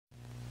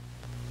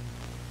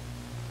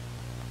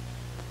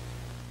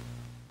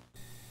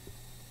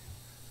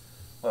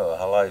Well,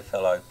 hello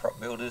fellow prop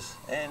builders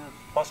and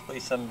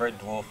possibly some Red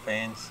Dwarf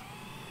fans.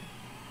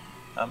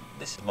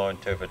 This is my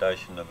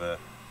interpretation of a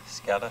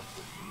Skutter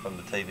from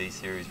the TV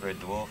series Red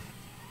Dwarf.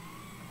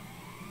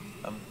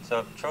 So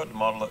I've tried to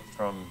model it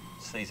from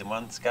season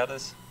 1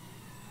 Skutters,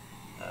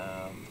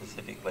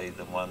 specifically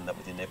the one that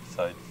was in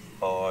episode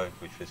 5,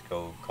 which was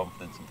called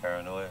Confidence and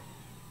Paranoia.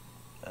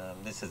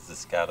 This is the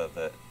Skutter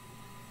that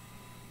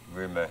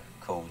rumour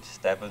called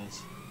Stabb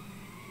Ems.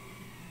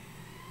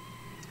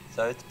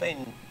 So it's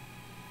been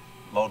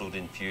modelled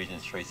in Fusion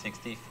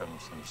 360 from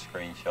some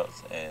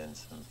screenshots and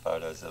some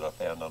photos that I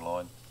found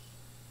online.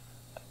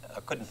 I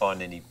couldn't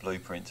find any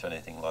blueprints or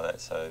anything like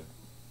that, so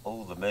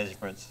all the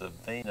measurements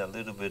have been a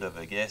little bit of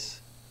a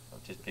guess.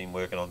 I've just been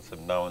working on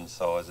some known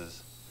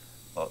sizes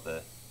like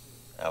the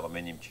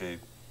aluminium tube.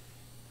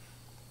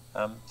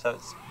 So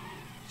it's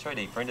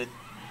 3D printed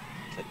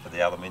except for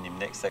the aluminium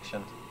neck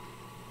section.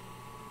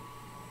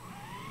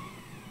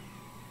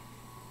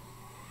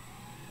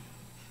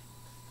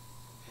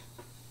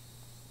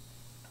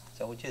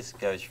 So we'll just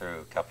go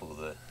through a couple of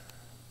the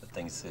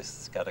things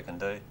this Skutter can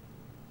do.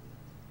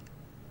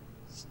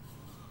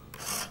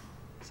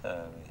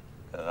 So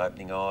we've got an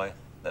opening eye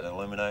that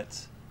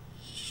illuminates,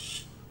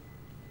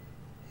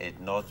 head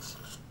nods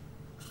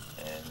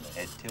and the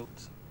head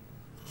tilts.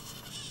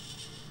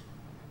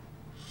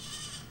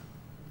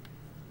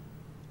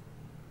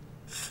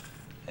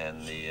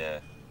 And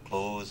the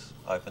claws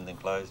opened and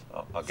closed.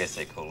 I guess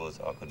they're claws,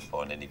 I couldn't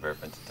find any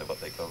reference to what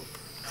they're called.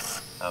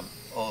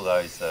 All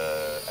those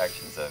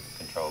actions are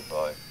controlled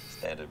by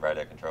standard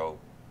radio control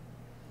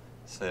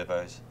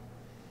servos.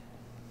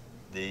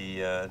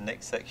 The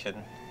neck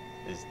section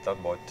is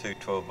done by two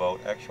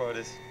 12-volt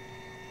actuators.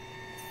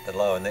 The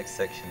lower neck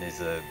section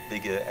is a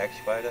bigger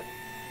actuator,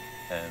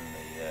 and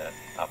the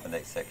upper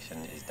neck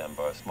section is done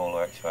by a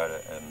smaller actuator,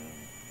 and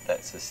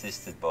that's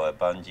assisted by a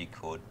bungee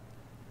cord.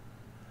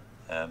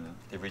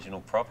 The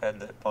original prop had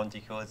that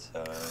bungee cord,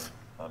 so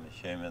I'm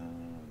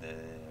assuming the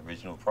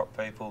original prop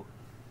people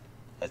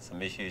had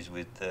some issues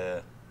with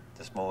the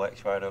small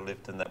actuator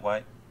lifting that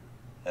weight,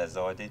 as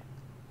I did.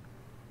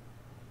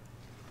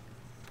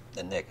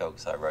 The neck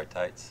also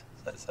rotates,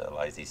 so that's a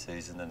Lazy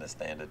Susan and a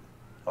standard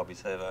hobby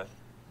servo.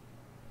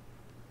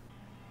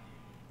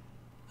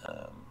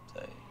 So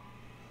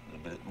a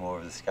little bit more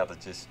of the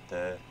Skutter just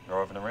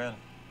driving around.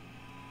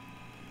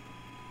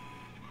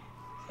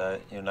 So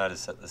you'll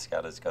notice that the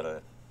Skutter's got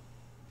a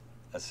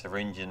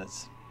syringe in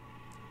its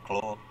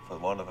claw, for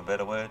want of a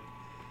better word.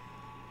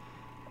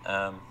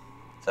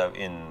 So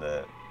in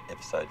the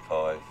episode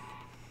 5,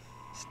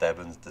 Stabb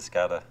Ems, the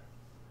Skutter,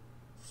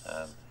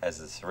 has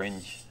a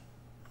syringe,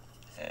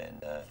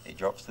 and he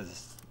drops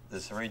the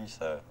syringe,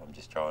 so I'm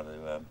just trying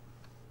to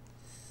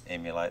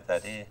emulate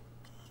that here.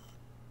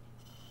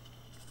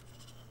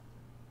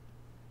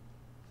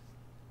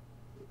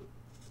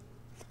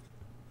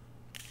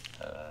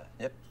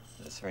 Yep,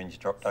 the syringe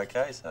dropped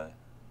okay, so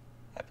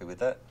happy with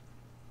that.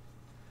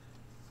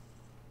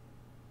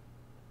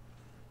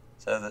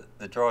 So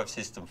the drive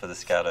system for the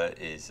Skutter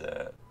is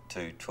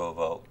two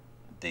 12-volt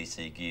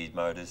DC geared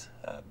motors,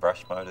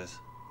 brush motors,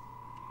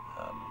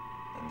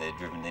 and they're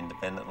driven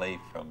independently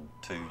from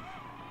two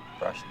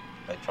brushed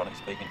electronic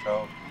speed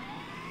control.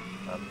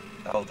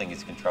 The whole thing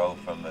is controlled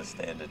from a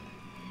standard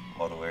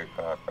model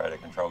aircraft radio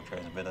control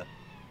transmitter.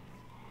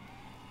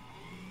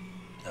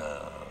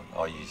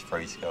 I use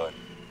FreeSky,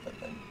 but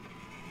then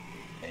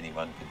any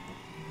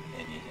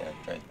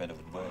transmitter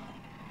would work.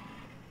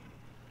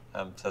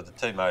 So the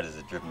two motors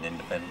are driven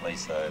independently,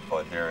 so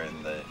by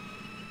varying the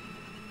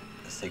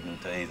signal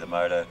to either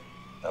motor,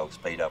 they'll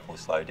speed up or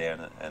slow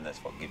down, and that's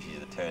what gives you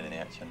the turning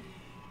action.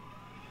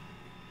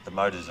 The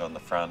motors are on the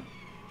front,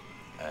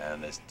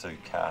 and there's two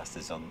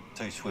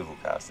swivel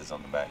casters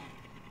on the back,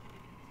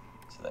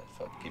 so that's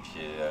what gives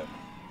you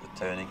the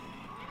turning.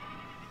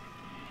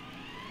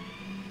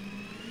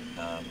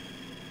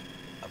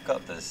 I've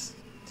got the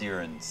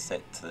steering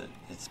set to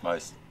its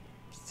most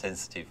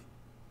sensitive,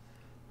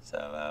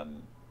 so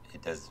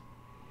it does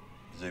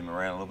zoom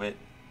around a little bit.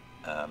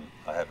 I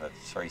have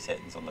 3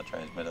 settings on the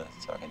transmitter,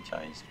 so I can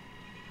change.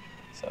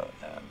 So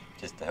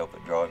just to help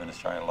it drive in a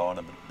straight line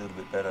a little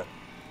bit better.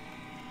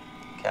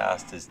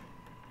 Casters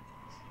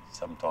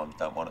sometimes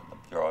don't want it to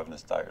drive in a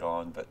straight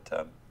line, but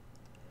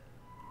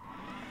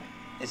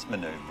it's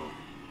manoeuvrable,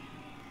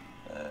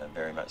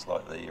 very much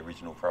like the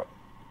original prop.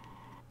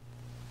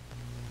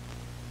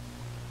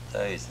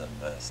 So here's some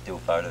still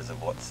photos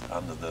of what's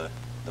under the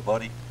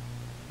body.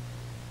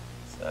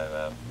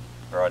 So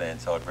right hand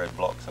side red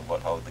blocks of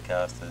what hold the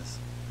casters.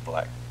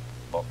 Black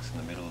box in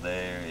the middle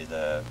there is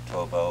a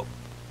 12-volt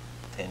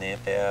 10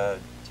 amp hour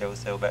gel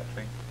cell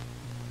battery.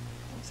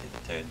 You can see the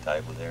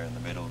turntable there in the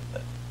middle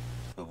that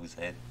swivels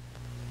the head.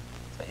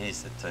 So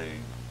here's the two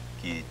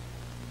geared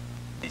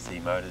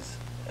DC motors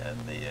and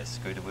the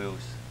scooter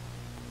wheels.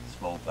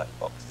 Small black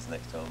boxes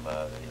next to them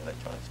are the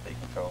electronic speed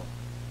control.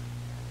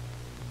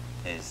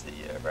 Here's the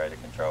radio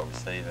control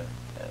receiver,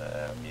 and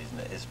I'm using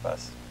the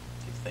S-Bus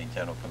 16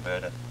 channel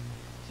converter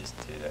just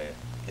to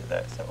get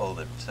that. So all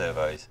the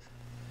servos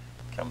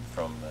come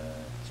from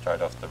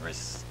straight off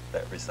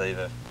that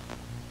receiver,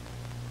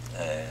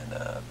 and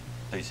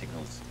 2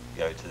 signals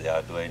go to the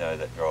Arduino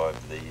that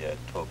drive the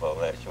 12-volt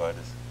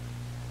actuators.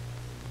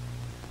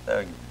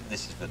 So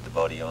this is with the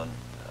body on.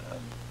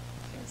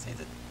 You can see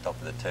the top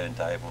of the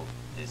turntable.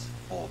 There's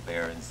 4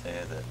 bearings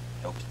there that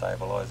help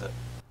stabilise it.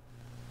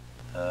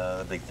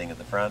 The big thing at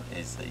the front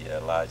is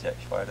the large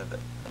actuator that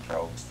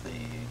controls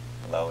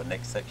the lower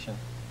neck section.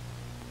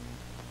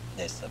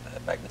 There's some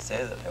magnets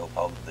there that help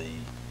hold the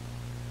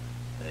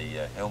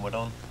helmet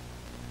on.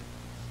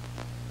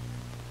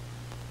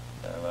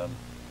 So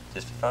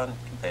just for fun,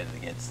 compared it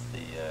against the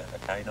a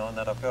K9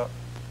 that I've got,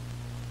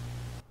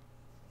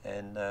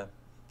 and they're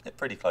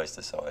pretty close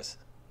to size.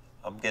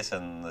 I'm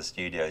guessing the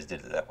studios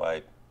did it that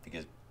way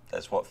because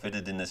that's what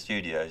fitted in the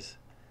studios.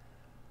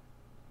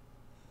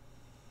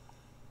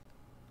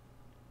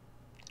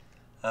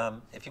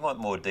 If you want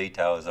more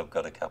details, I've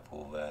got a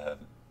couple,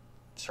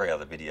 3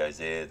 other videos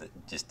there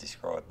that just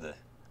describe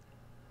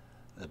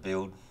the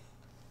build.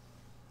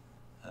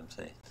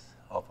 So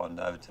hop on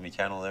over to my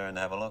channel there and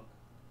have a look.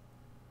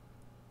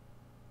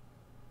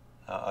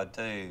 I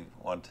do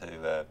want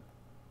to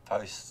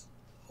post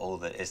all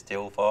the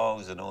STL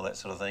files and all that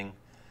sort of thing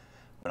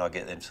when I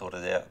get them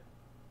sorted out.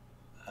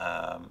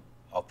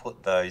 I'll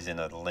put those in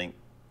a link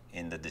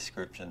in the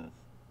description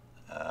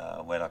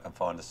when I can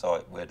find a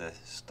site where to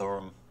store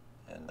them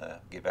and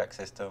give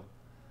access to them.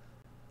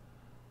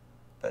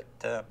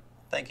 But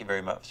thank you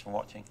very much for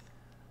watching.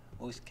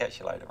 We'll catch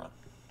you later on.